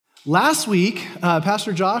Last week,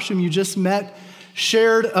 Pastor Josh, whom you just met,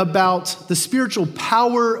 shared about the spiritual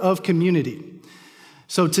power of community.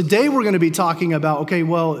 So today we're going to be talking about,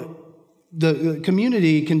 the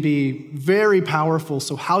community can be very powerful,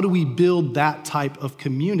 so how do we build that type of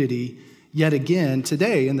community yet again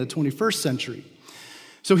today in the 21st century?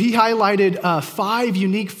 So he highlighted 5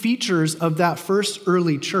 unique features of that first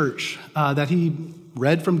early church that he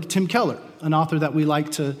read from Tim Keller, an author that we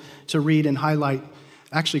like to read and highlight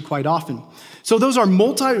actually quite often. So those are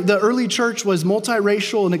the early church was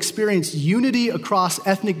multiracial and experienced unity across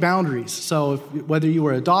ethnic boundaries. So whether you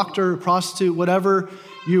were a doctor, a prostitute, whatever,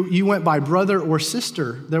 you went by brother or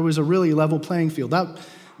sister, there was a really level playing field.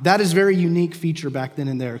 That is a very unique feature back then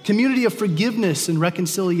and there. Community of forgiveness and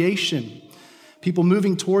reconciliation. People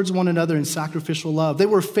moving towards one another in sacrificial love. They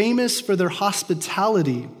were famous for their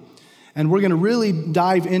hospitality. And we're going to really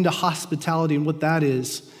dive into hospitality and what that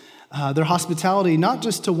is. Their hospitality, not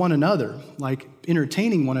just to one another, like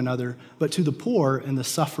entertaining one another, but to the poor and the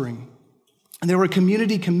suffering. And they were a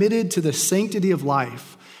community committed to the sanctity of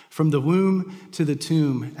life, from the womb to the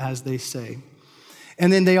tomb, as they say.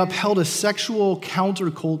 And then they upheld a sexual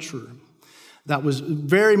counterculture that was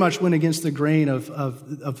very much went against the grain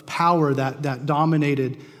of power that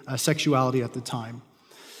dominated sexuality at the time.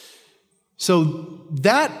 So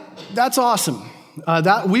that's awesome.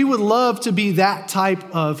 That we would love to be that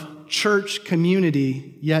type of church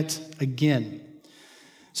community yet again.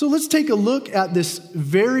 So let's take a look at this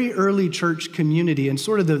very early church community and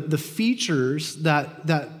sort of the features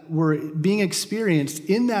that were being experienced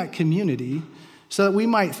in that community so that we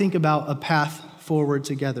might think about a path forward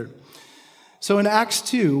together. So in Acts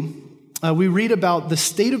 2, we read about the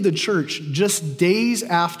state of the church just days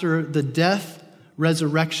after the death,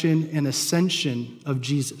 resurrection, and ascension of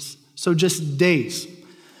Jesus. So just days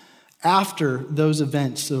after those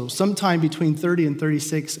events. So sometime between 30 and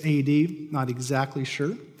 36 AD, not exactly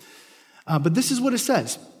sure. But this is what it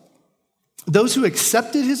says. Those who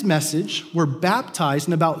accepted his message were baptized,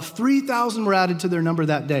 and about 3,000 were added to their number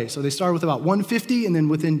that day. So they started with about 150, and then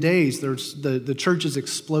within days, the church is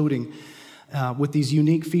exploding with these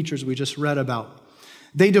unique features we just read about.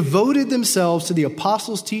 They devoted themselves to the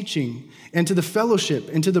apostles' teaching and to the fellowship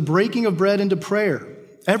and to the breaking of bread and to prayer.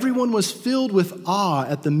 Everyone was filled with awe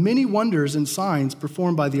at the many wonders and signs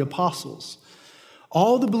performed by the apostles.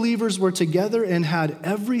 All the believers were together and had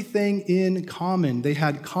everything in common. They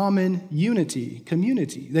had common unity,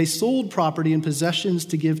 community. They sold property and possessions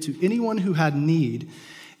to give to anyone who had need.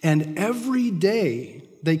 And every day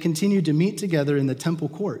they continued to meet together in the temple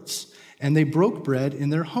courts. And they broke bread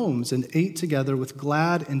in their homes and ate together with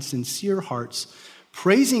glad and sincere hearts,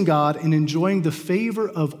 praising God and enjoying the favor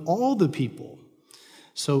of all the people.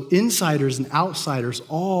 So insiders and outsiders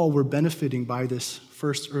all were benefiting by this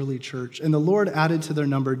first early church. And the Lord added to their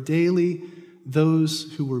number daily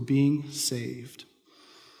those who were being saved.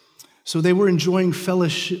 So they were enjoying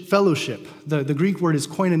fellowship. The Greek word is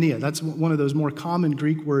koinonia. That's one of those more common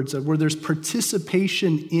Greek words where there's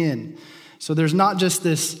participation in. So there's not just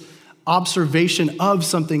this observation of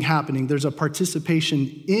something happening. There's a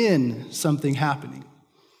participation in something happening.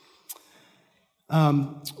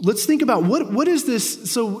 Let's think about what is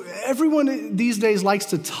this? So everyone these days likes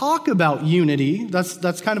to talk about unity.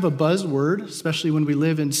 That's kind of a buzzword, especially when we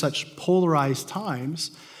live in such polarized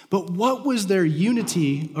times. But what was their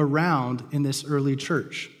unity around in this early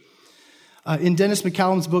church? In Dennis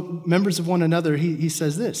McCallum's book, Members of One Another, he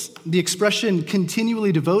says this: the expression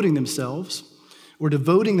continually devoting themselves or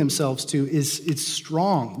devoting themselves to it's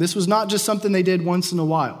strong. This was not just something they did once in a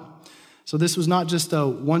while. So this was not just a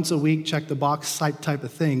once a week, check the box type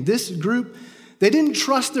of thing. This group, they didn't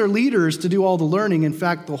trust their leaders to do all the learning. In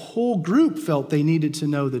fact, the whole group felt they needed to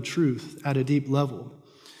know the truth at a deep level.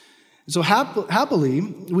 So happily,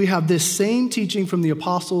 we have this same teaching from the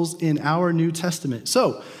apostles in our New Testament.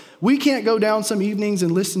 So we can't go down some evenings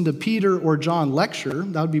and listen to Peter or John lecture.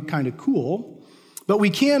 That would be kind of cool. But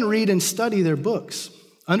we can read and study their books.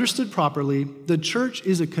 Understood properly, the church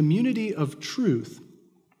is a community of truth.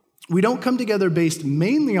 We don't come together based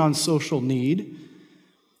mainly on social need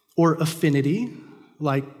or affinity,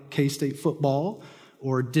 like K-State football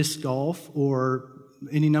or disc golf or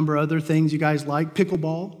any number of other things you guys like,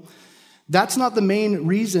 pickleball. That's not the main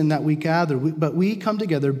reason that we gather, but we come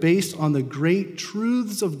together based on the great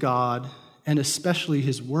truths of God and especially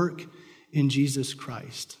his work in Jesus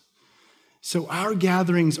Christ. So our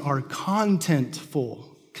gatherings are contentful,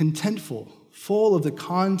 full of the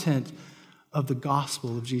content of the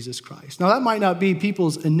gospel of Jesus Christ. Now, that might not be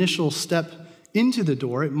people's initial step into the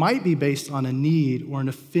door. It might be based on a need or an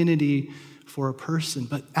affinity for a person.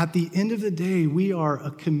 But at the end of the day, we are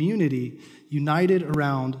a community united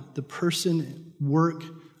around the person, work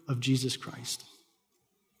of Jesus Christ.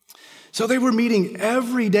 So they were meeting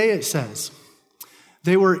every day, it says.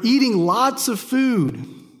 They were eating lots of food.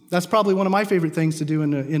 That's probably one of my favorite things to do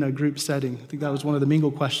in a group setting. I think that was one of the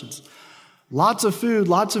mingle questions. Lots of food,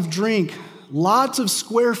 lots of drink, lots of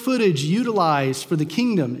square footage utilized for the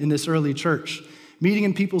kingdom in this early church. Meeting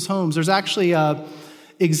in people's homes. There's actually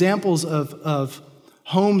examples of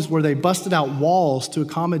homes where they busted out walls to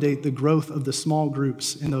accommodate the growth of the small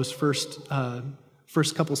groups in those first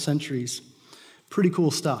couple centuries. Pretty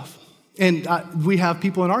cool stuff. And we have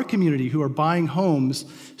people in our community who are buying homes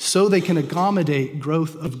so they can accommodate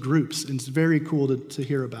growth of groups. And it's very cool to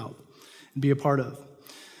hear about and be a part of.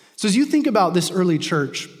 So as you think about this early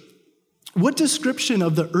church, what description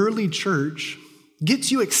of the early church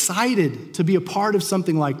gets you excited to be a part of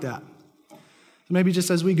something like that? So maybe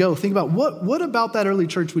just as we go, think about what about that early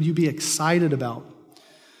church would you be excited about?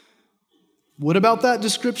 What about that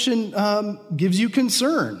description gives you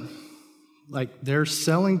concern? Like they're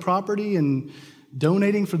selling property and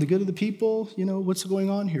donating for the good of the people? You know, what's going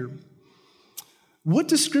on here? What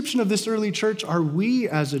description of this early church are we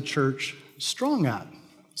as a church strong at?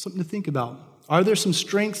 Something to think about. Are there some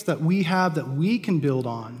strengths that we have that we can build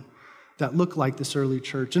on that look like this early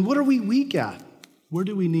church? And what are we weak at? Where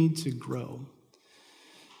do we need to grow?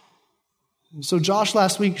 So Josh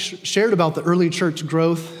last week shared about the early church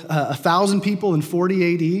growth, 1,000 people in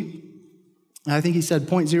 40 AD. I think he said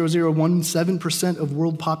 0.0017% of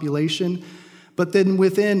world population. But then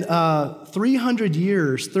within 300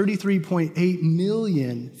 years, 33.8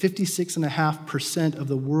 million, 56.5% of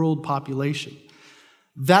the world population.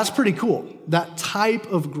 That's pretty cool, that type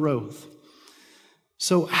of growth.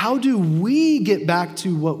 So how do we get back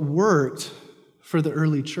to what worked for the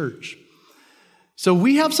early church? So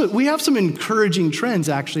we have some encouraging trends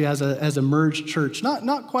actually as a merged church.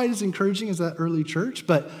 Not quite as encouraging as that early church,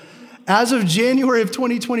 but as of January of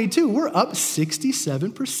 2022, we're up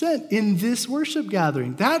 67% in this worship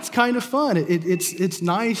gathering. That's kind of fun. It's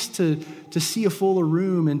nice to see a fuller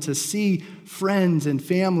room and to see friends and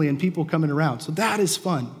family and people coming around. So that is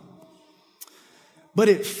fun. But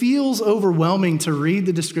it feels overwhelming to read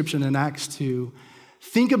the description in Acts 2,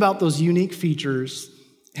 think about those unique features,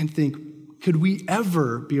 and think, could we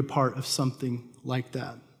ever be a part of something like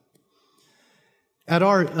that? At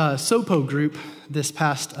our SOPO group this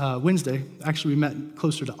past Wednesday, actually we met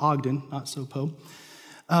closer to Ogden, not SOPO,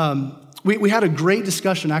 we had a great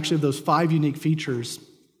discussion actually of those 5 unique features.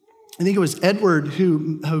 I think it was Edward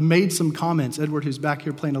who made some comments, Edward who's back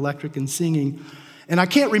here playing electric and singing, and I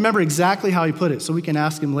can't remember exactly how he put it, so we can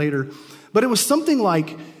ask him later, but it was something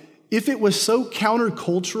like, if it was so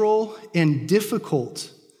countercultural and difficult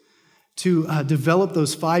to develop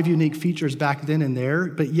those 5 unique features back then and there,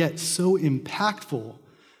 but yet so impactful,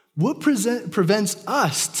 what prevents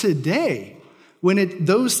us today when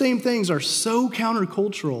those same things are so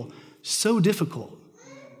countercultural, so difficult?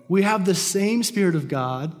 We have the same Spirit of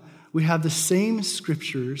God, we have the same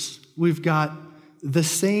scriptures, we've got the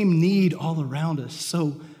same need all around us.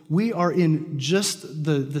 So we are in just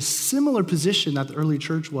the similar position that the early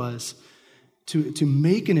church was to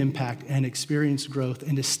make an impact and experience growth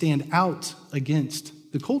and to stand out against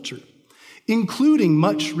the culture, including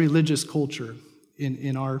much religious culture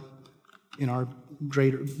in our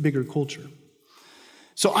bigger culture.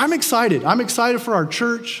 So I'm excited. I'm excited for our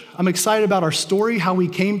church. I'm excited about our story, how we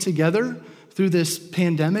came together through this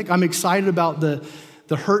pandemic. I'm excited about the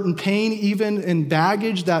hurt and pain, even and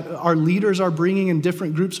baggage that our leaders are bringing and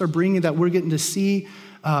different groups are bringing, that we're getting to see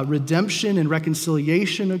redemption and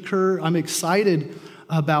reconciliation occur. I'm excited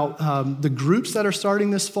about the groups that are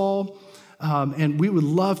starting this fall, and we would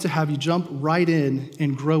love to have you jump right in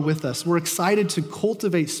and grow with us. We're excited to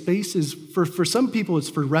cultivate spaces. For some people, it's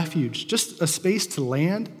for refuge, just a space to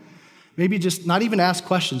land, maybe just not even ask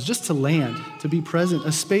questions, just to land, to be present,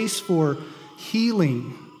 a space for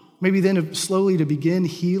healing, maybe then slowly to begin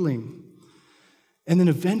healing, and then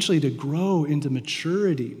eventually to grow into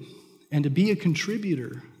maturity and to be a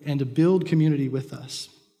contributor and to build community with us.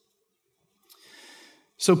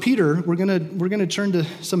 So Peter, we're gonna turn to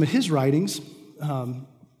some of his writings,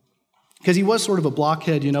 because he was sort of a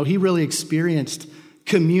blockhead. You know, he really experienced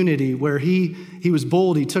community where he was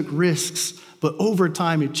bold, he took risks, but over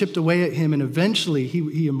time it chipped away at him, and eventually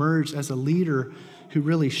he emerged as a leader who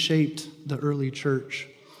really shaped the early church.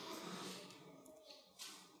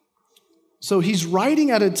 So he's writing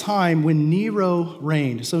at a time when Nero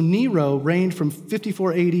reigned. So Nero reigned from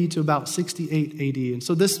 54 AD to about 68 AD. And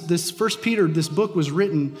so this First Peter, this book was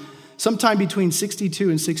written sometime between 62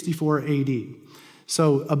 and 64 AD.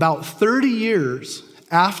 So about 30 years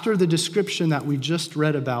after the description that we just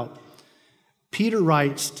read about, Peter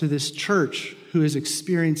writes to this church who is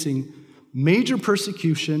experiencing major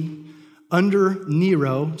persecution under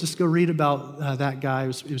Nero. Just go read about that guy.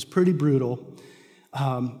 It was pretty brutal.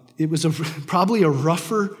 It was probably a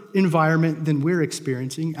rougher environment than we're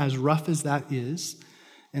experiencing, as rough as that is,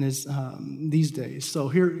 and as these days. So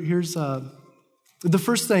here's the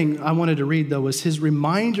first thing I wanted to read, though, was his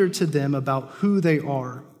reminder to them about who they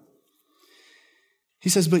are. He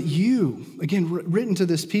says, but you, again, written to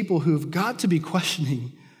this people who've got to be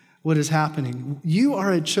questioning what is happening. You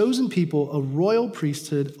are a chosen people, a royal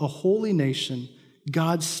priesthood, a holy nation,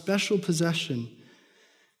 God's special possession,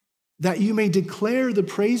 that you may declare the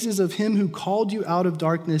praises of him who called you out of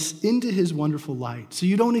darkness into his wonderful light. So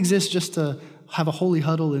you don't exist just to have a holy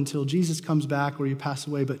huddle until Jesus comes back or you pass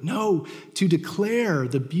away, but no, to declare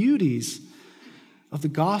the beauties of the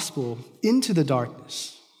gospel into the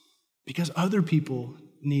darkness, because other people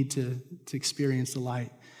need to experience the light.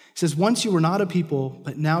 He says, once you were not a people,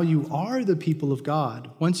 but now you are the people of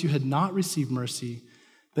God. Once you had not received mercy,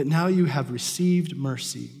 but now you have received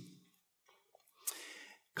mercy.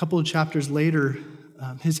 A couple of chapters later,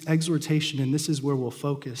 his exhortation, and this is where we'll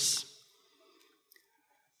focus,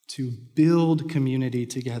 to build community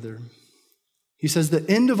together. He says, the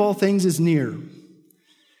end of all things is near.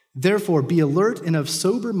 Therefore, be alert and of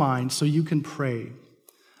sober mind so you can pray.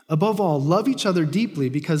 Above all, love each other deeply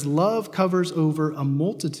because love covers over a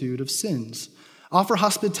multitude of sins. Offer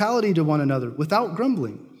hospitality to one another without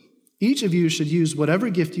grumbling. Each of you should use whatever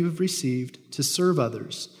gift you have received to serve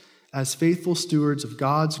others as faithful stewards of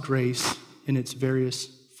God's grace in its various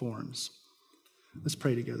forms. Let's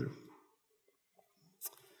pray together.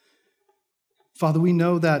 Father, we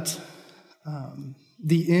know that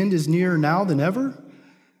the end is nearer now than ever.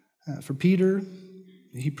 For Peter,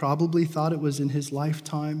 he probably thought it was in his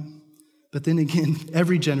lifetime. But then again,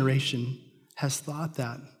 every generation has thought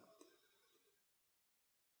that.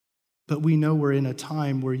 But we know we're in a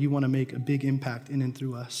time where you want to make a big impact in and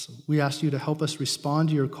through us. We ask you to help us respond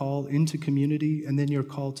to your call into community and then your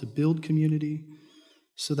call to build community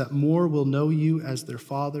so that more will know you as their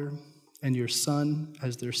Father and your Son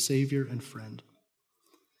as their Savior and friend.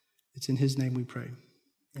 It's in his name we pray.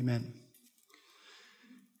 Amen.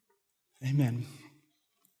 Amen.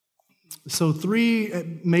 So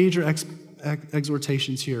 3 major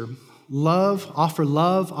exhortations here.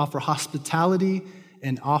 Offer hospitality,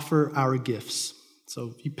 and offer our gifts.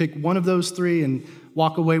 So if you pick one of those 3 and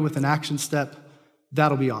walk away with an action step,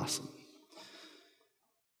 that'll be awesome.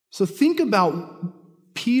 So think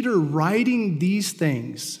about Peter writing these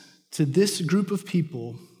things to this group of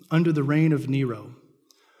people under the reign of Nero.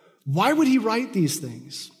 Why would he write these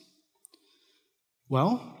things?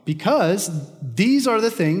 Well, because these are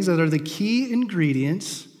the things that are the key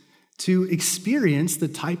ingredients to experience the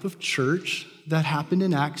type of church that happened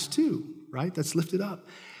in Acts 2, right? That's lifted up.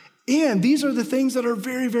 And these are the things that are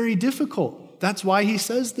very, very difficult. That's why he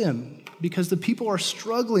says them, because the people are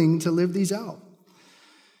struggling to live these out.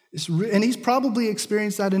 And he's probably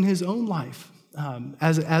experienced that in his own life.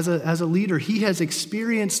 As a leader, he has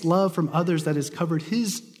experienced love from others that has covered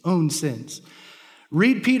his own sins.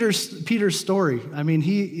 Read Peter's story. I mean,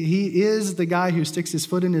 he is the guy who sticks his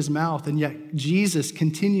foot in his mouth, and yet Jesus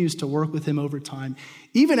continues to work with him over time.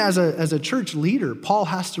 Even as a church leader, Paul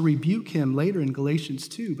has to rebuke him later in Galatians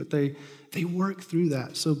 2, but they work through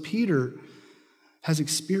that. So Peter has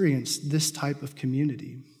experienced this type of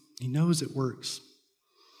community. He knows it works.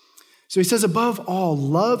 So he says, above all,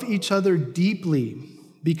 love each other deeply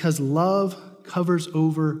because love covers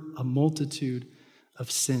over a multitude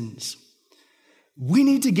of sins. We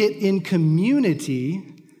need to get in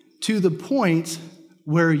community to the point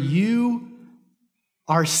where you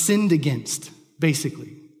are sinned against,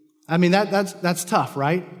 basically. I mean, that's tough,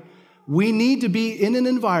 right? We need to be in an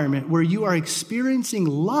environment where you are experiencing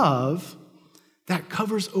love that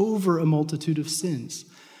covers over a multitude of sins.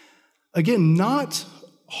 Again, not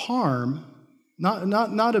harm,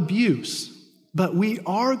 not abuse, but we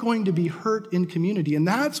are going to be hurt in community. And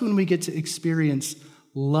that's when we get to experience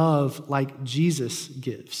love like Jesus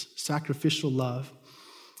gives, sacrificial love.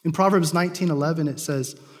 In Proverbs 19:11, it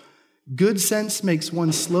says, good sense makes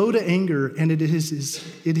one slow to anger, and it is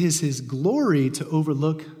his glory to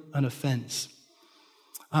overlook an offense.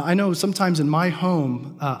 I know sometimes in my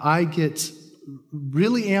home, I get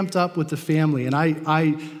really amped up with the family, and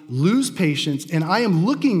I lose patience, and I am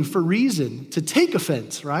looking for reason to take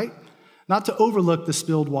offense, right? Not to overlook the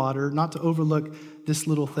spilled water, not to overlook this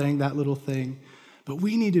little thing, that little thing. But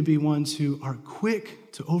we need to be ones who are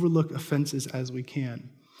quick to overlook offenses as we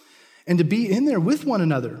can. and to be in there with one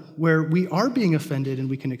another where we are being offended and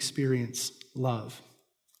we can experience love.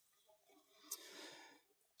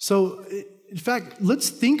 So, in fact, let's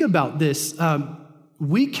think about this.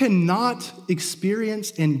 We cannot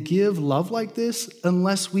experience and give love like this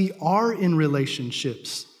unless we are in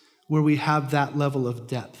relationships where we have that level of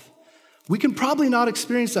depth. We can probably not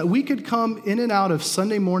experience that. We could come in and out of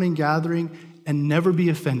Sunday morning gathering and never be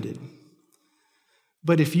offended.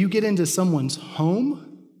 But if you get into someone's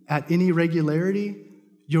home at any regularity,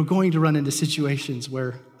 you're going to run into situations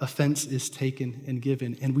where offense is taken and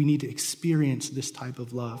given, and we need to experience this type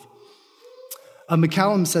of love.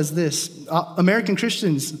 McCallum says this: American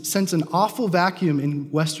Christians sense an awful vacuum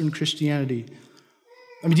in Western Christianity.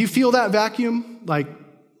 I mean, do you feel that vacuum? Like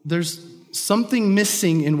there's something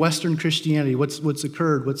missing in Western Christianity, what's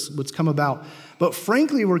occurred, what's come about. But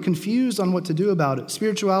frankly, we're confused on what to do about it.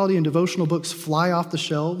 Spirituality and devotional books fly off the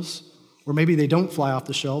shelves, or maybe they don't fly off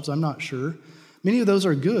the shelves, I'm not sure. Many of those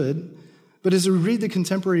are good, but as we read the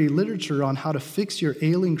contemporary literature on how to fix your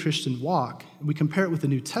ailing Christian walk, and we compare it with the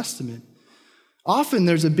New Testament, often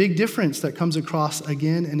there's a big difference that comes across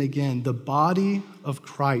again and again: the body of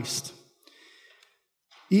Christ.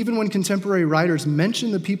 Even when contemporary writers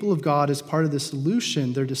mention the people of God as part of the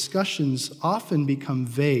solution, their discussions often become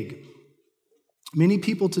vague. Many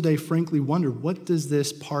people today frankly wonder, what does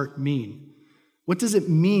this part mean? What does it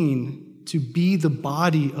mean to be the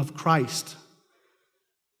body of Christ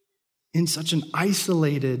in such an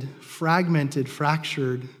isolated, fragmented,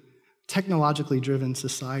 fractured, technologically driven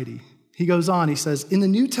society? He goes on, he says, in the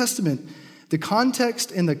New Testament, the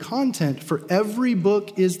context and the content for every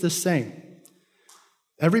book is the same.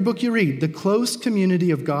 Every book you read, the close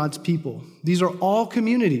community of God's people. These are all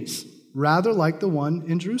communities, rather like the one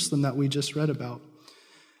in Jerusalem that we just read about.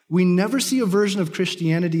 We never see a version of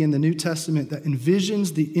Christianity in the New Testament that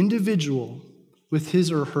envisions the individual with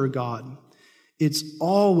his or her God. It's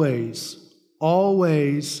always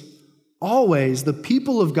the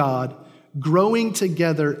people of God growing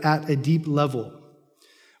together at a deep level.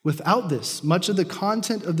 Without this, much of the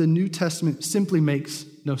content of the New Testament simply makes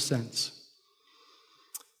no sense.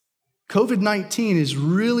 COVID-19 is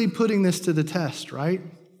really putting this to the test, right?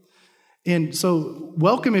 And so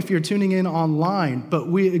welcome if you're tuning in online, but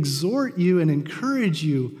we exhort you and encourage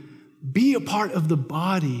you, be a part of the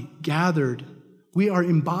body gathered. We are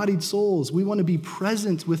embodied souls. We want to be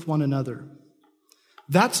present with one another.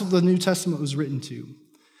 That's what the New Testament was written to.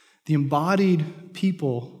 The embodied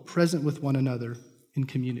people present with one another in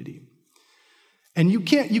community. And you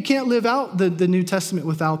can't live out the New Testament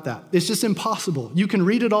without that. It's just impossible. You can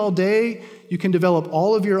read it all day. You can develop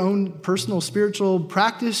all of your own personal spiritual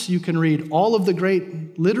practice. You can read all of the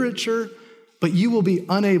great literature, but you will be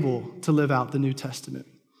unable to live out the New Testament.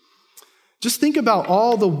 Just think about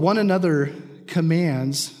all the one another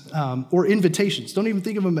commands or invitations. Don't even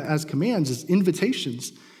think of them as commands, as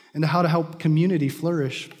invitations into how to help community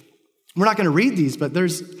flourish. We're not going to read these, but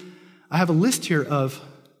I have a list here of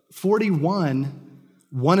 41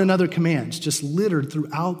 one another commands just littered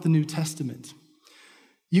throughout the New Testament.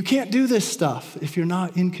 You can't do this stuff if you're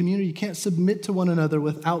not in community. You can't submit to one another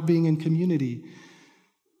without being in community.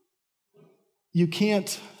 You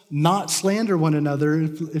can't not slander one another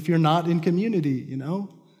if you're not in community, you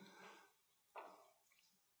know?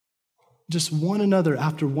 Just one another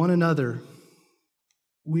after one another.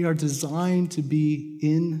 We are designed to be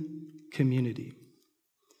in community.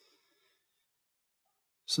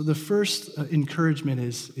 So the first encouragement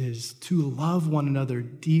is to love one another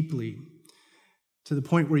deeply to the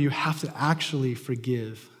point where you have to actually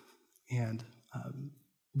forgive and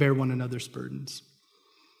bear one another's burdens.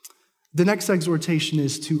 The next exhortation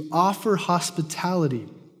is to offer hospitality.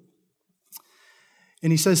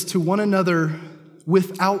 And he says to one another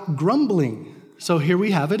without grumbling. So here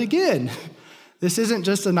we have it again. This isn't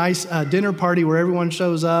just a nice dinner party where everyone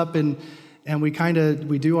shows up and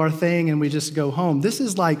we do our thing and we just go home. This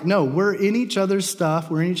is like, no, we're in each other's stuff,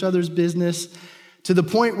 we're in each other's business to the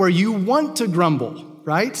point where you want to grumble,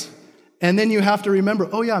 right? And then you have to remember,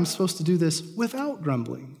 oh yeah, I'm supposed to do this without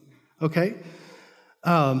grumbling, okay?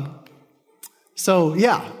 So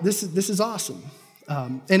yeah, this is awesome.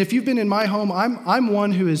 And if you've been in my home, I'm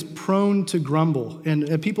one who is prone to grumble.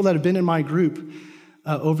 And people that have been in my group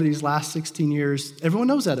over these last 16 years, everyone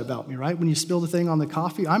knows that about me, right? When you spill the thing on the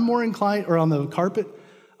coffee, I'm more inclined, or on the carpet,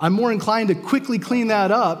 I'm more inclined to quickly clean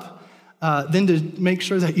that up than to make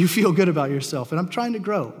sure that you feel good about yourself. And I'm trying to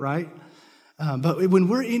grow, right? But when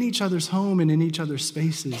we're in each other's home and in each other's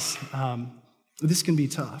spaces, this can be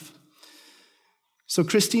tough. So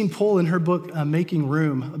Christine Pohl, in her book, Making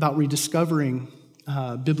Room, about rediscovering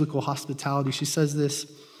biblical hospitality, she says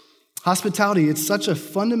this: Hospitality, it's such a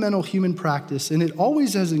fundamental human practice, and it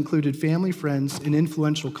always has included family, friends, and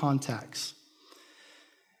influential contacts.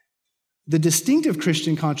 The distinctive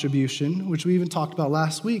Christian contribution, which we even talked about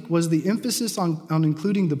last week, was the emphasis on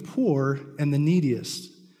including the poor and the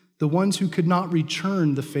neediest, the ones who could not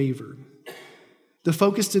return the favor. The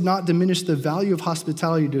focus did not diminish the value of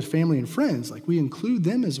hospitality to family and friends, like we include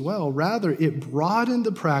them as well. Rather, it broadened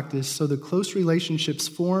the practice so the close relationships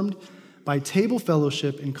formed by table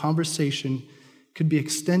fellowship and conversation could be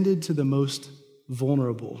extended to the most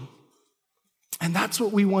vulnerable. And that's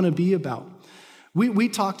what we want to be about. We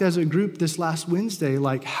talked as a group this last Wednesday,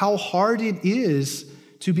 like how hard it is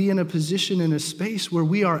to be in a position, in a space where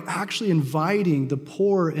we are actually inviting the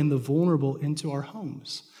poor and the vulnerable into our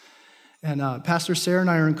homes. And Pastor Sarah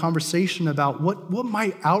and I are in conversation about what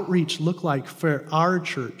might outreach look like for our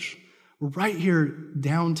church. We're right here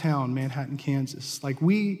downtown Manhattan, Kansas. Like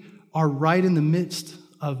we are right in the midst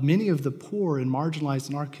of many of the poor and marginalized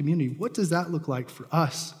in our community. What does that look like for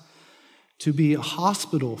us to be a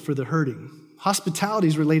hospital for the hurting? Hospitality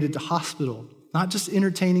is related to hospital, not just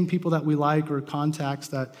entertaining people that we like or contacts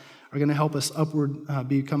that are going to help us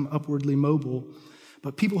become upwardly mobile,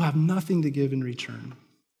 but people have nothing to give in return.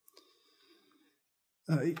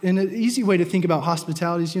 And an easy way to think about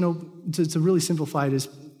hospitality is, to really simplify it, is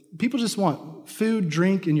people just want food,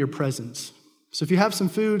 drink, and your presence. So if you have some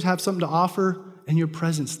food, have something to offer, and your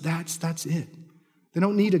presence, that's it. They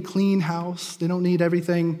don't need a clean house. They don't need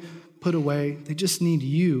everything put away. They just need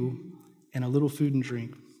you and a little food and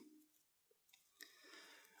drink.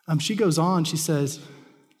 She goes on, she says,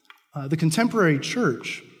 the contemporary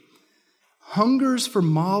church hungers for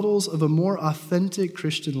models of a more authentic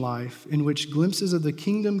Christian life in which glimpses of the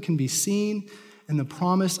kingdom can be seen and the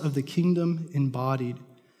promise of the kingdom embodied.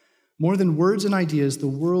 More than words and ideas, the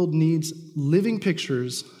world needs living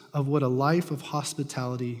pictures of what a life of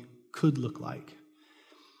hospitality could look like.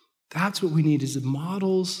 That's what we need, is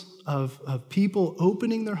models of people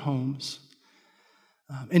opening their homes.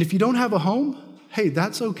 And if you don't have a home, hey,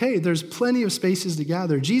 that's okay. There's plenty of spaces to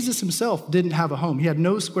gather. Jesus himself didn't have a home. He had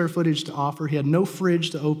no square footage to offer. He had no fridge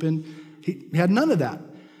to open. He had none of that.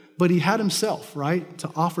 But he had himself, right, to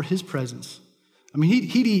offer his presence. I mean,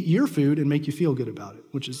 he'd eat your food and make you feel good about it,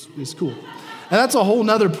 which is cool. And that's a whole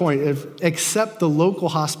nother point of accept the local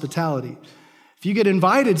hospitality. If you get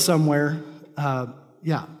invited somewhere,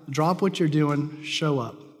 drop what you're doing, show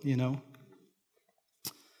up,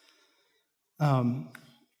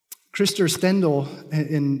 Krister Stendel,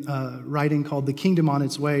 in writing called The Kingdom on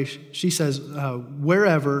Its Way, she says,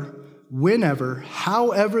 wherever, whenever,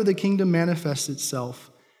 however the kingdom manifests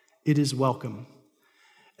itself, it is welcome.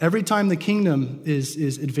 Every time the kingdom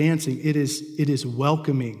is advancing, it is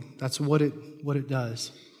welcoming. That's what it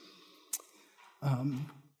does.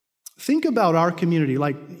 Think about our community,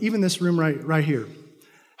 like even this room right here.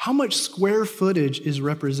 How much square footage is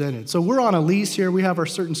represented? So we're on a lease here. We have our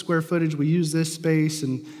certain square footage. We use this space,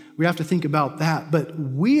 and we have to think about that. But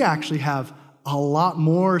we actually have a lot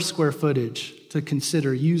more square footage to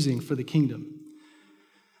consider using for the kingdom.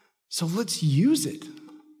 So let's use it.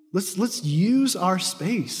 Let's use our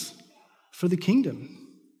space for the kingdom.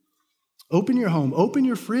 Open your home, open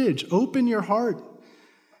your fridge, open your heart.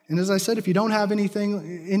 And as I said, if you don't have any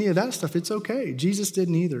of that stuff, it's okay. Jesus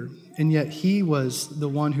didn't either. And yet he was the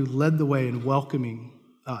one who led the way in welcoming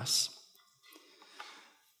us.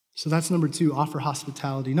 So that's number 2, offer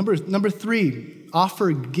hospitality. Number 3,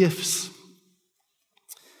 offer gifts.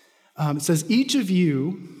 It says, each of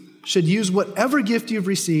you should use whatever gift you've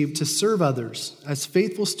received to serve others as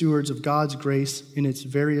faithful stewards of God's grace in its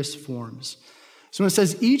various forms. So when it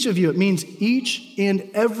says each of you, it means each and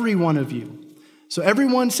every one of you. So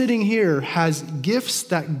everyone sitting here has gifts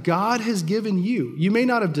that God has given you. You may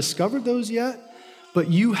not have discovered those yet, but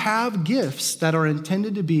you have gifts that are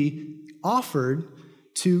intended to be offered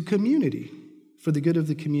to community, for the good of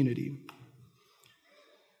the community.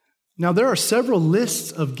 Now, there are several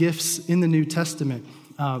lists of gifts in the New Testament.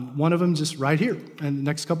 One of them just right here in the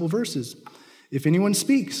next couple of verses. If anyone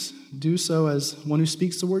speaks, do so as one who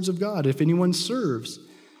speaks the words of God. If anyone serves,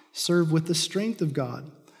 serve with the strength of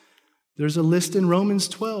God. There's a list in Romans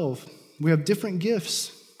 12. We have different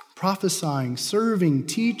gifts: prophesying, serving,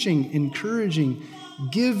 teaching, encouraging,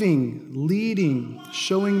 giving, leading,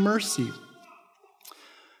 showing mercy.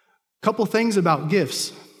 A couple things about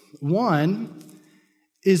gifts. One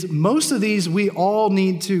is most of these we all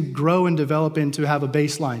need to grow and develop into, have a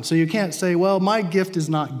baseline. So you can't say, well, my gift is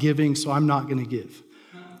not giving, so I'm not going to give.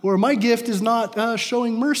 Or my gift is not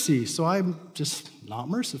showing mercy, so I'm just not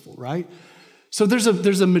merciful, right? So there's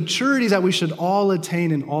a maturity that we should all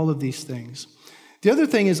attain in all of these things. The other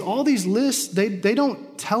thing is all these lists, they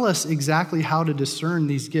don't tell us exactly how to discern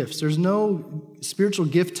these gifts. There's no spiritual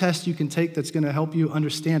gift test you can take that's going to help you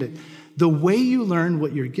understand it. The way you learn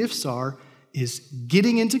what your gifts are is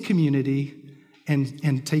getting into community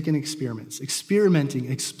and taking experiments,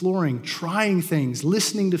 experimenting, exploring, trying things,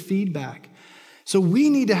 listening to feedback. So we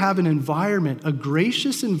need to have an environment, a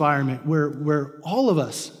gracious environment where all of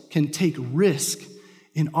us can take risk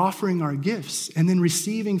in offering our gifts and then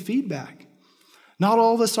receiving feedback. Not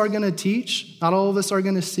all of us are going to teach. Not all of us are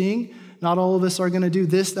going to sing. Not all of us are going to do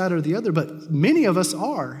this, that, or the other, but many of us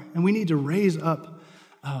are. And we need to raise up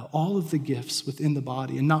all of the gifts within the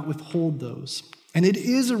body and not withhold those. And it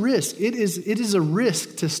is a risk. It is a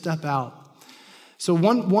risk to step out. So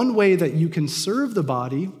one way that you can serve the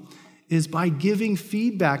body is by giving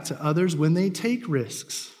feedback to others when they take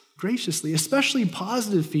risks graciously, especially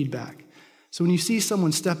positive feedback. So when you see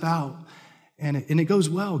someone step out and it goes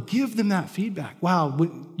well, give them that feedback. Wow,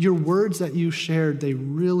 your words that you shared, they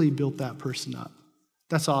really built that person up.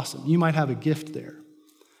 That's awesome. You might have a gift there.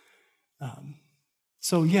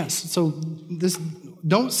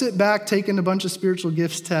 Don't sit back taking a bunch of spiritual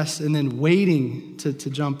gifts tests and then waiting to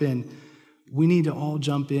jump in. We need to all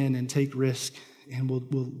jump in and take risk, and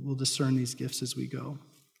we'll discern these gifts as we go.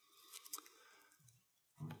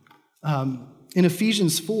 In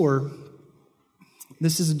Ephesians 4,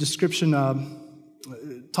 this is a description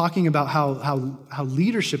talking about how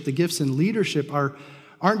leadership, the gifts in leadership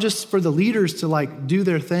aren't just for the leaders to do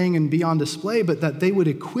their thing and be on display, but that they would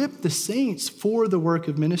equip the saints for the work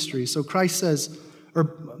of ministry. So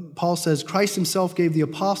Paul says, Christ himself gave the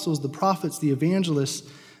apostles, the prophets, the evangelists,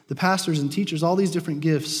 the pastors and teachers, all these different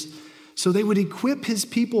gifts, so they would equip his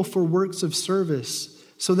people for works of service,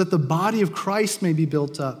 so that the body of Christ may be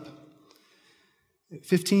built up.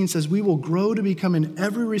 15 says, we will grow to become in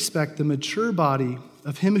every respect the mature body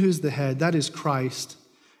of him who's the head, that is Christ,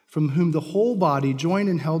 from whom the whole body, joined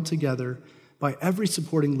and held together by every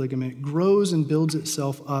supporting ligament, grows and builds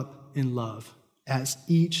itself up in love, as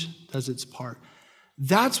each does its part.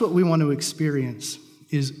 That's what we want to experience,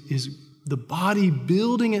 is the body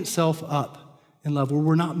building itself up in love, where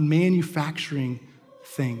we're not manufacturing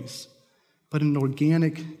things, but an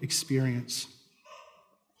organic experience.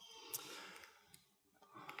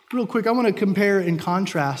 Real quick, I want to compare and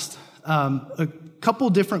contrast a couple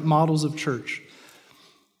different models of church.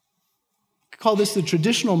 I call this the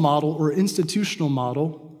traditional model or institutional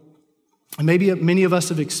model. And maybe many of us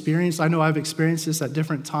have experienced, I know I've experienced this at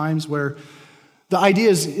different times, where the idea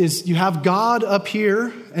is you have God up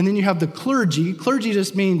here, and then you have the clergy. Clergy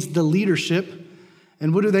just means the leadership.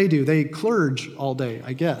 And what do? They clerge all day,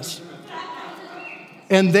 I guess.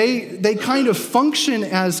 And they kind of function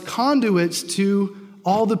as conduits to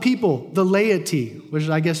all the people, the laity, which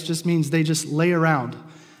I guess just means they just lay around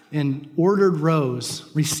in ordered rows,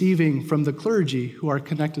 receiving from the clergy who are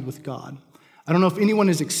connected with God. I don't know if anyone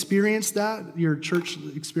has experienced that. Your church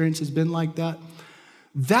experience has been like that.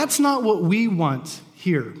 That's not what we want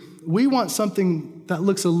here. We want something that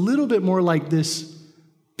looks a little bit more like this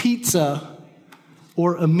pizza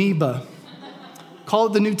or amoeba. Call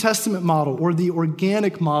it the New Testament model or the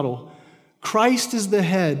organic model. Christ is the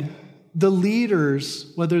head. The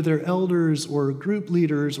leaders, whether they're elders or group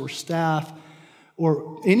leaders or staff,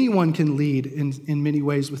 or anyone can lead in many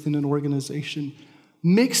ways within an organization,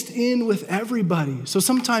 mixed in with everybody. So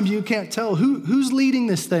sometimes you can't tell who's leading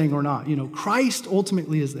this thing or not. Christ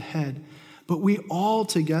ultimately is the head, but we all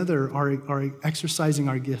together are exercising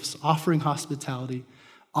our gifts, offering hospitality,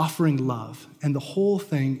 offering love, and the whole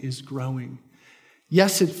thing is growing.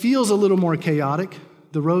 Yes, it feels a little more chaotic.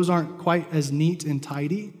 The rows aren't quite as neat and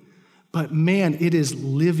tidy, but man, it is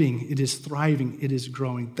living, it is thriving, it is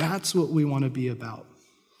growing. That's what we want to be about.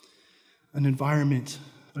 An environment,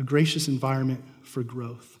 a gracious environment for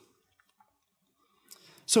growth.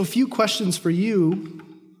 So a few questions for you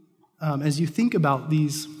as you think about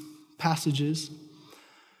these passages.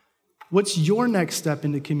 What's your next step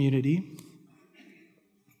into community?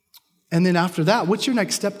 And then after that, what's your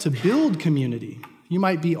next step to build community? You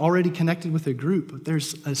might be already connected with a group, but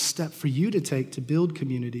there's a step for you to take to build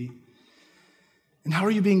community. And how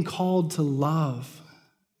are you being called to love?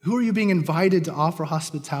 Who are you being invited to offer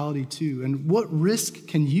hospitality to? And what risk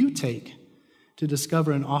can you take to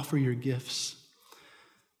discover and offer your gifts?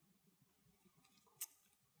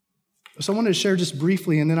 So I wanted to share just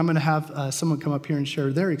briefly, and then I'm going to have someone come up here and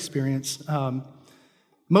share their experience.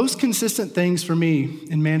 Most consistent things for me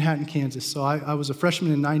in Manhattan, Kansas. So I was a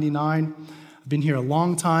freshman in 99. I've been here a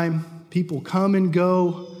long time. People come and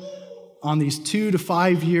go on these 2 to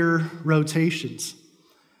 5 year rotations.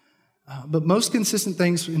 But most consistent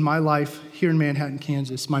things in my life here in Manhattan,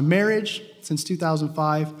 Kansas, my marriage since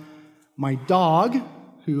 2005, my dog,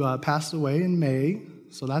 who passed away in May,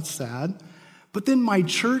 so that's sad, but then my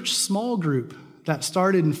church small group that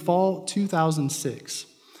started in fall 2006.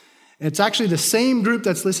 It's actually the same group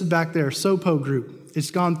that's listed back there, SOPO group.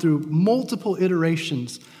 It's gone through multiple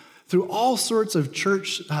iterations, through all sorts of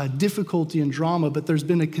church difficulty and drama, but there's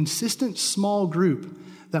been a consistent small group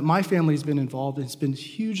that my family's been involved in. It's been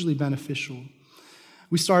hugely beneficial.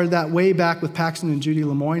 We started that way back with Paxton and Judy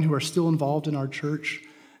Lemoyne, who are still involved in our church,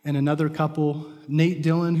 and another couple, Nate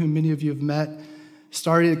Dillon, who many of you have met,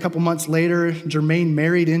 started a couple months later. Jermaine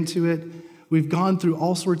married into it. We've gone through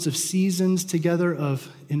all sorts of seasons together of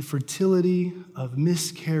infertility, of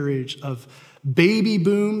miscarriage, of baby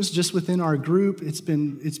booms just within our group. It's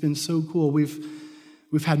been so cool.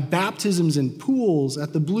 We've had baptisms in pools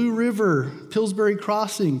at the Blue River, Pillsbury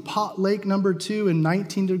Crossing, Pot Lake number 2 in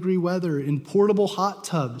 19-degree weather, in portable hot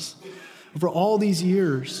tubs over all these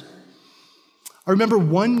years. I remember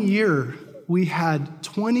one year we had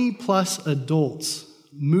 20-plus adults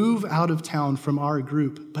move out of town from our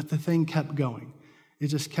group, but the thing kept going. It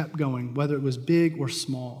just kept going, whether it was big or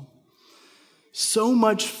small. So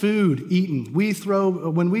much food eaten.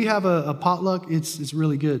 When we have a potluck, it's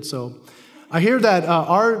really good. So I hear that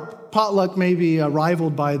our potluck may be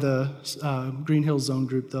rivaled by the Green Hills Zone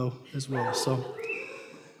group, though, as well. So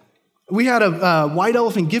we had a White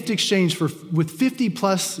Elephant gift exchange with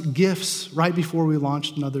 50-plus gifts right before we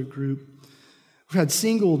launched another group. We've had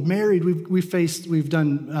single, married. We've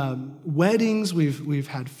done weddings. We've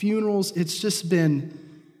had funerals. It's just been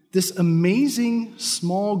this amazing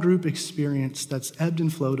small group experience that's ebbed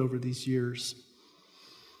and flowed over these years.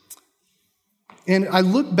 And I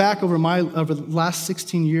look back over the last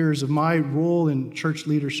 16 years of my role in church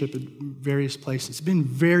leadership at various places. It's been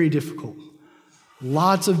very difficult.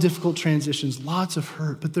 Lots of difficult transitions, lots of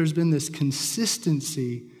hurt, but there's been this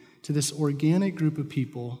consistency to this organic group of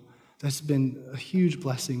people that's been a huge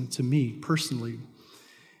blessing to me personally.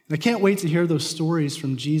 And I can't wait to hear those stories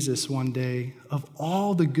from Jesus one day of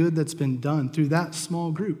all the good that's been done through that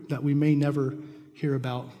small group that we may never hear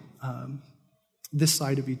about this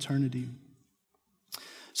side of eternity.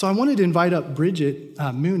 So I wanted to invite up Bridget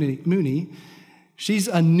Mooney. She's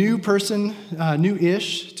a new person,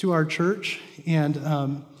 new-ish to our church,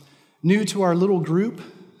 and new to our little group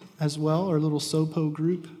as well, our little SOPO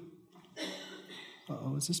group.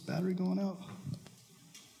 Uh-oh, is this battery going out?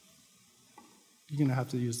 You're going to have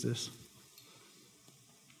to use this.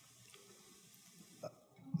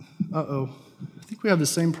 Uh-oh. I think we have the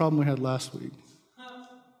same problem we had last week. Do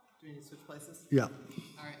we need to switch places? Yeah. All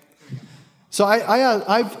right, here we go. So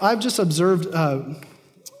I've just observed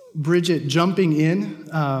Bridget jumping in,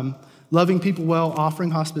 loving people well,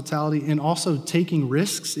 offering hospitality, and also taking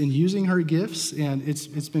risks in using her gifts, and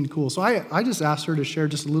it's been cool. So I just asked her to share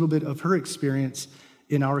just a little bit of her experience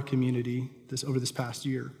in our community over this past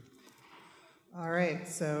year. All right,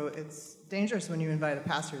 so it's dangerous when you invite a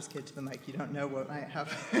pastor's kid to the mic. You don't know what might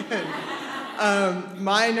happen.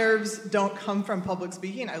 My nerves don't come from public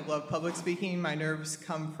speaking. I love public speaking. My nerves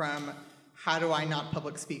come from how do I not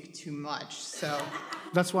public speak too much? So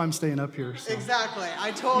that's why I'm staying up here. So. Exactly.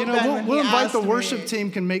 I told Ben we'll invite the worship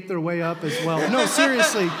team can make their way up as well. No,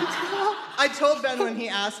 seriously. I told Ben when he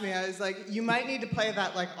asked me, I was like, you might need to play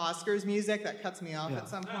that like Oscars music that cuts me off at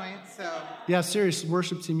some point. So yeah, serious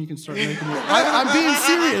worship team, you can start making it. I'm being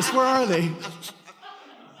serious. Where are they?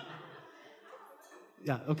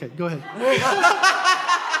 Yeah. Okay. Go ahead.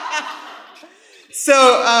 So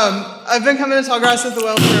I've been coming to Tallgrass at the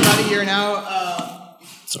Well for about a year now.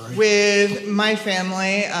 With my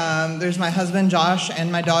family. There's my husband Josh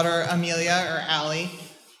and my daughter Amelia or Allie,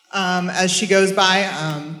 as she goes by.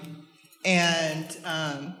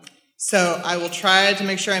 So I will try to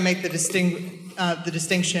make sure I make the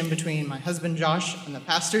distinction between my husband Josh and the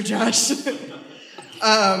pastor Josh.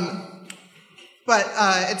 But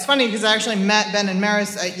it's funny because I actually met Ben and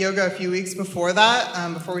Maris at yoga a few weeks before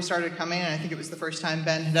that, before we started coming, and I think it was the first time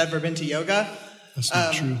Ben had ever been to yoga. That's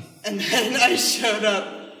not true. And then I showed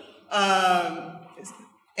up,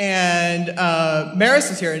 and Maris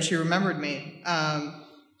was here, and she remembered me.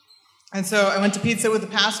 And so I went to pizza with the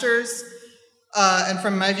pastors, and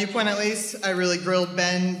from my viewpoint at least, I really grilled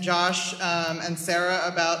Ben, Josh, and Sarah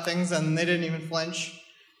about things, and they didn't even flinch.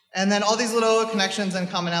 And then all these little connections and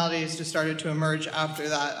commonalities just started to emerge after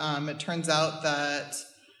that. It turns out that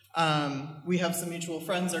we have some mutual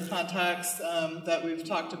friends or contacts that we've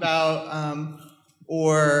talked about,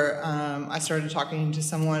 I started talking to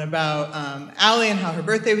someone about Allie and how her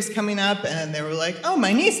birthday was coming up, and they were like, oh,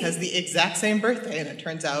 my niece has the exact same birthday, and it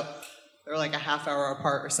turns out They're like a half hour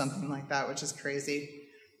apart or something like that, which is crazy.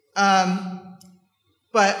 But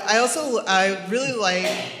I really like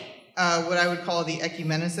what I would call the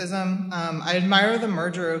ecumenicism. I admire the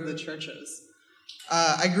merger of the churches.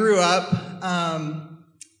 I grew up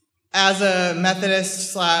as a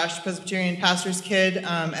Methodist / Presbyterian pastor's kid,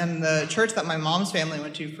 and the church that my mom's family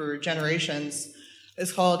went to for generations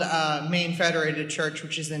is called Maine Federated Church,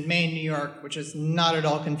 which is in Maine, New York, which is not at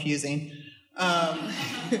all confusing.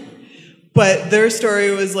 But their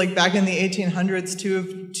story was like back in the 1800s,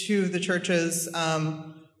 two of the churches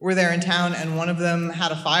were there in town, and one of them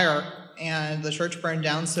had a fire, and the church burned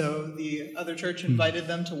down, so the other church invited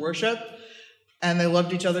them to worship, and they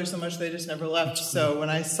loved each other so much they just never left. So when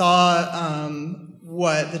I saw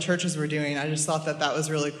what the churches were doing, I just thought that was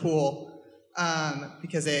really cool,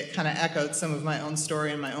 because it kind of echoed some of my own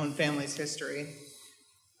story and my own family's history.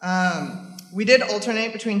 We did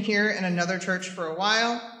alternate between here and another church for a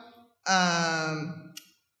while,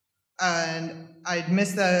 and I'd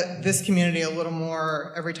miss this community a little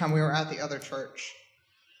more every time we were at the other church.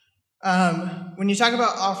 When you talk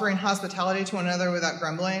about offering hospitality to one another without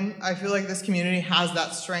grumbling, I feel like this community has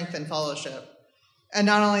that strength and fellowship. And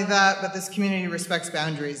not only that, but this community respects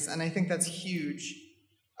boundaries, and I think that's huge.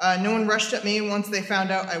 No one rushed at me once they found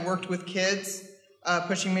out I worked with kids,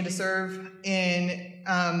 pushing me to serve in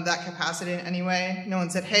that capacity in any way. No one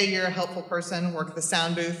said, hey, you're a helpful person, work the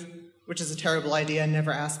sound booth, which is a terrible idea.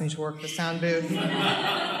 Never asked me to work the sound booth.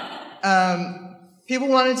 People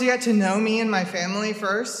wanted to get to know me and my family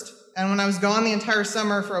first. And when I was gone the entire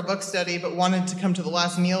summer for a book study but wanted to come to the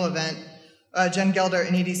last meal event, Jen Gelder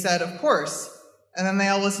and Edie said, of course. And then they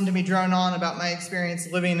all listened to me drone on about my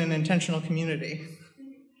experience living in an intentional community.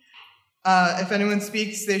 If anyone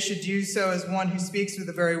speaks, they should do so as one who speaks with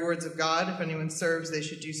the very words of God. If anyone serves, they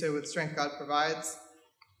should do so with strength God provides.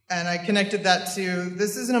 And I connected that to,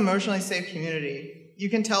 this is an emotionally safe community. You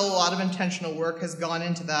can tell a lot of intentional work has gone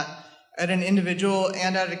into that at an individual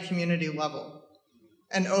and at a community level.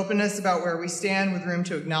 And openness about where we stand with room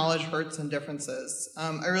to acknowledge hurts and differences.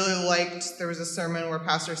 I really liked, there was a sermon where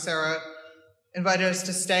Pastor Sarah invited us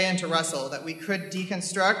to stay and to wrestle, that we could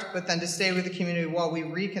deconstruct, but then to stay with the community while we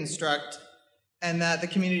reconstruct, and that the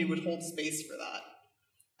community would hold space for that.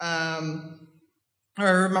 I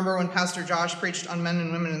remember when Pastor Josh preached on men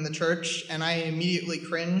and women in the church, and I immediately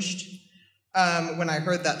cringed when I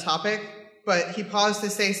heard that topic, but he paused to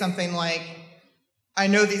say something like, I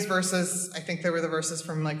know these verses, I think they were the verses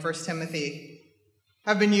from like 1 Timothy,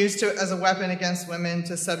 have been used as a weapon against women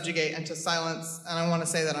to subjugate and to silence, and I want to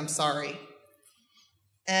say that I'm sorry.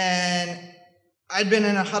 And I'd been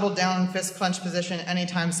in a huddled down, fist clenched position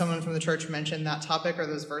anytime someone from the church mentioned that topic or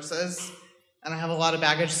those verses, and I have a lot of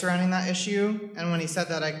baggage surrounding that issue, and when he said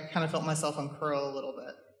that, I kind of felt myself uncurl a little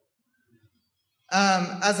bit.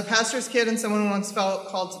 As a pastor's kid and someone who once felt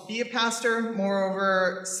called to be a pastor,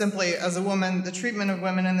 moreover, simply as a woman, the treatment of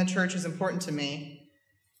women in the church is important to me.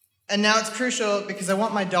 And now it's crucial because I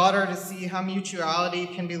want my daughter to see how mutuality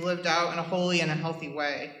can be lived out in a holy and a healthy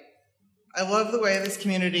way. I love the way this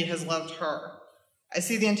community has loved her. I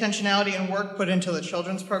see the intentionality and work put into the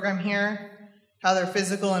children's program here, how their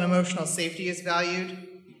physical and emotional safety is valued.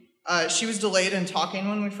 She was delayed in talking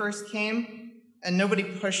when we first came, and nobody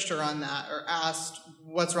pushed her on that or asked,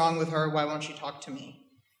 what's wrong with her, why won't she talk to me?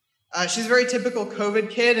 She's a very typical COVID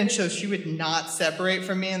kid, and so she would not separate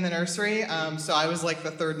from me in the nursery, so I was like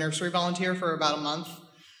the third nursery volunteer for about a month.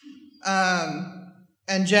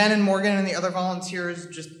 And Jen and Morgan and the other volunteers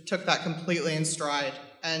just took that completely in stride,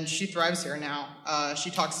 and she thrives here now. She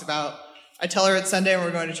talks about, I tell her it's Sunday and we're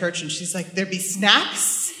going to church, and she's like, there be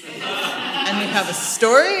snacks, and we have a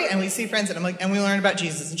story, and we see friends, and I'm like, and we learn about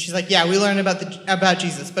Jesus, and she's like, yeah, we learned about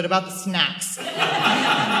Jesus, but about the snacks.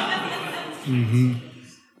 Mm-hmm.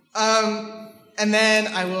 And then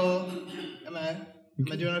I will, am I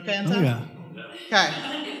doing okay on time? Oh, yeah. Okay.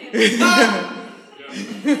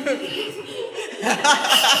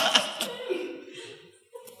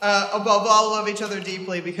 Above all, love each other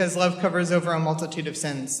deeply because love covers over a multitude of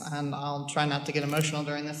sins. And I'll try not to get emotional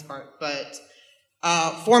during this part. But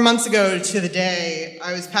 4 months ago to the day,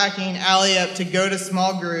 I was packing Allie up to go to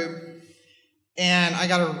small group, and I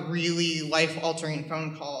got a really life-altering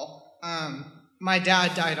phone call. My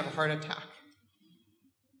dad died of a heart attack.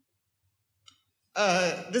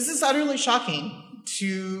 This is utterly shocking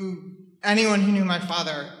to anyone who knew my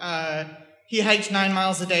father. He hiked 9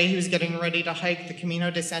 miles a day. He was getting ready to hike the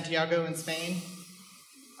Camino de Santiago in Spain.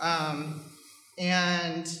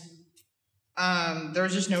 And there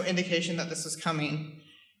was just no indication that this was coming.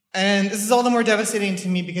 And this is all the more devastating to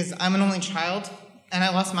me because I'm an only child, and I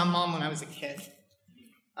lost my mom when I was a kid.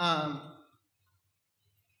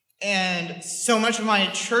 And so much of my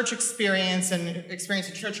church experience and experience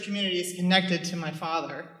in church community is connected to my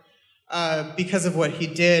father because of what he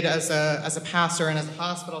did as a pastor and as a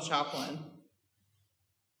hospital chaplain.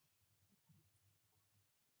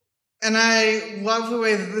 And I love the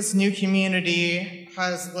way that this new community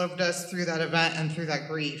has loved us through that event and through that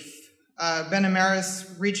grief. Ben and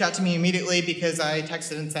Maris reached out to me immediately because I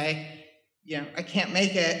texted and say, I can't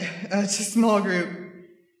make it to small group.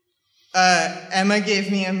 Emma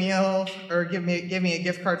gave me a meal, or gave me a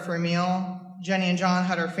gift card for a meal. Jenny and John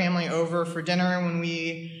had our family over for dinner when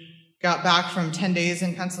we got back from 10 days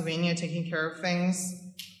in Pennsylvania taking care of things.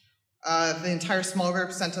 The entire small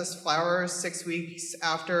group sent us flowers 6 weeks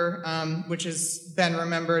after, which is Ben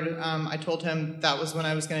remembered. I told him that was when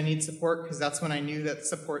I was going to need support, because that's when I knew that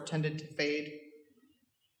support tended to fade.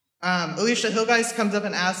 Alicia Hilgeist comes up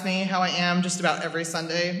and asks me how I am just about every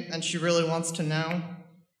Sunday, and she really wants to know.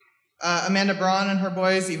 Amanda Braun and her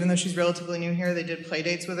boys, even though she's relatively new here, they did play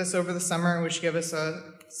dates with us over the summer, which gave us a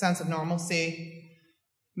sense of normalcy.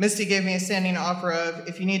 Misty gave me a standing offer of,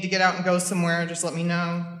 if you need to get out and go somewhere, just let me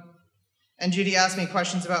know. And Judy asked me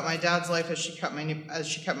questions about my dad's life as she cut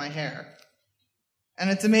my hair. And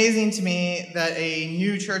it's amazing to me that a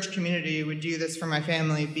new church community would do this for my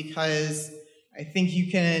family, because I think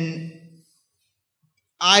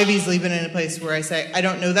I've easily been in a place where I say, I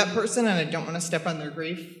don't know that person and I don't want to step on their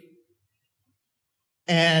grief.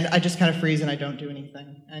 And I just kind of freeze and I don't do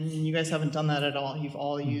anything. And you guys haven't done that at all. You've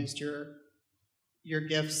all used your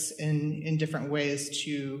gifts in different ways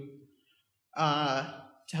to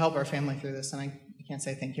help our family through this. And I can't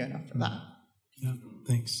say thank you enough for that. Yeah,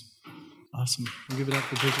 thanks. Awesome. We'll give it up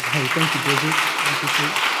for Bridget. Hey, thank you, Bridget.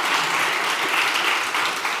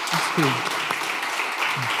 That's cool.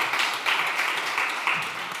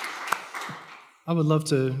 I would love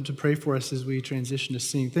to pray for us as we transition to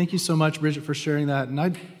sing. Thank you so much, Bridget, for sharing that.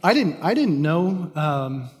 And I didn't know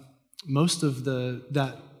most of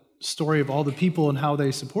that story of all the people and how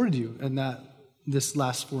they supported you in this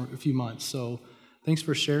last few months. So thanks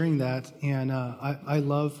for sharing that. And I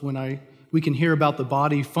love when we can hear about the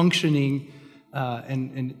body functioning,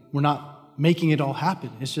 and we're not making it all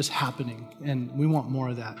happen. It's just happening, and we want more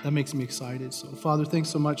of that. That makes me excited. So, Father, thanks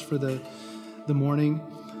so much for the morning.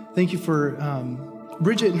 Thank you for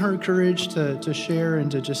Bridget and her courage to share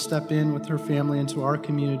and to just step in with her family into our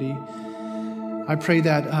community. I pray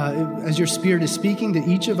that as your Spirit is speaking to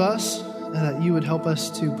each of us, that you would help us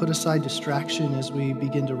to put aside distraction as we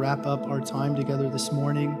begin to wrap up our time together this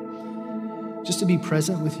morning, just to be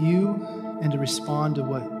present with you and to respond to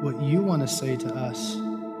what you want to say to us.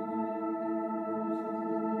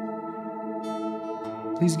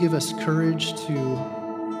 Please give us courage to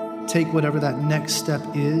take whatever that next step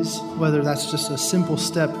is, whether that's just a simple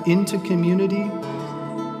step into community,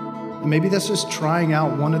 and maybe that's just trying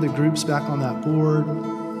out one of the groups back on that board,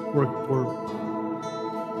 or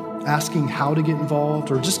asking how to get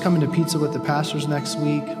involved, or just coming to pizza with the pastors next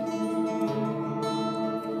week.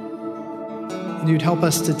 And you'd help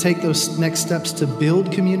us to take those next steps to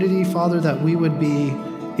build community, Father, that we would be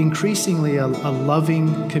increasingly a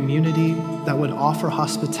loving community that would offer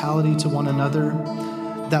hospitality to one another,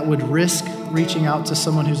 that would risk reaching out to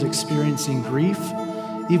someone who's experiencing grief,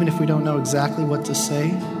 even if we don't know exactly what to say,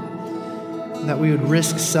 that we would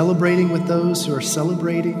risk celebrating with those who are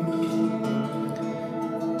celebrating.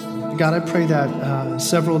 God, I pray that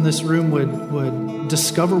several in this room would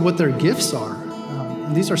discover what their gifts are.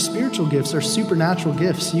 And these are spiritual gifts, they're supernatural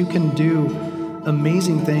gifts. You can do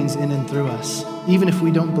amazing things in and through us. Even if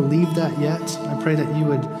we don't believe that yet, I pray that you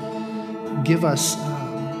would give us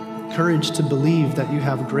courage to believe that you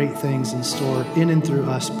have great things in store in and through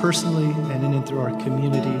us personally and in and through our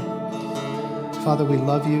community. Father, we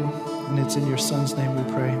love you, and it's in your Son's name we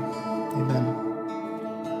pray. Amen.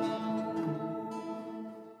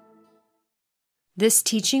 This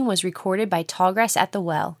teaching was recorded by Tallgrass at the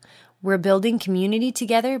Well. We're building community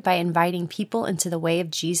together by inviting people into the way of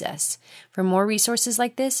Jesus. For more resources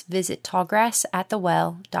like this, visit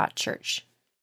tallgrassatthewell.church.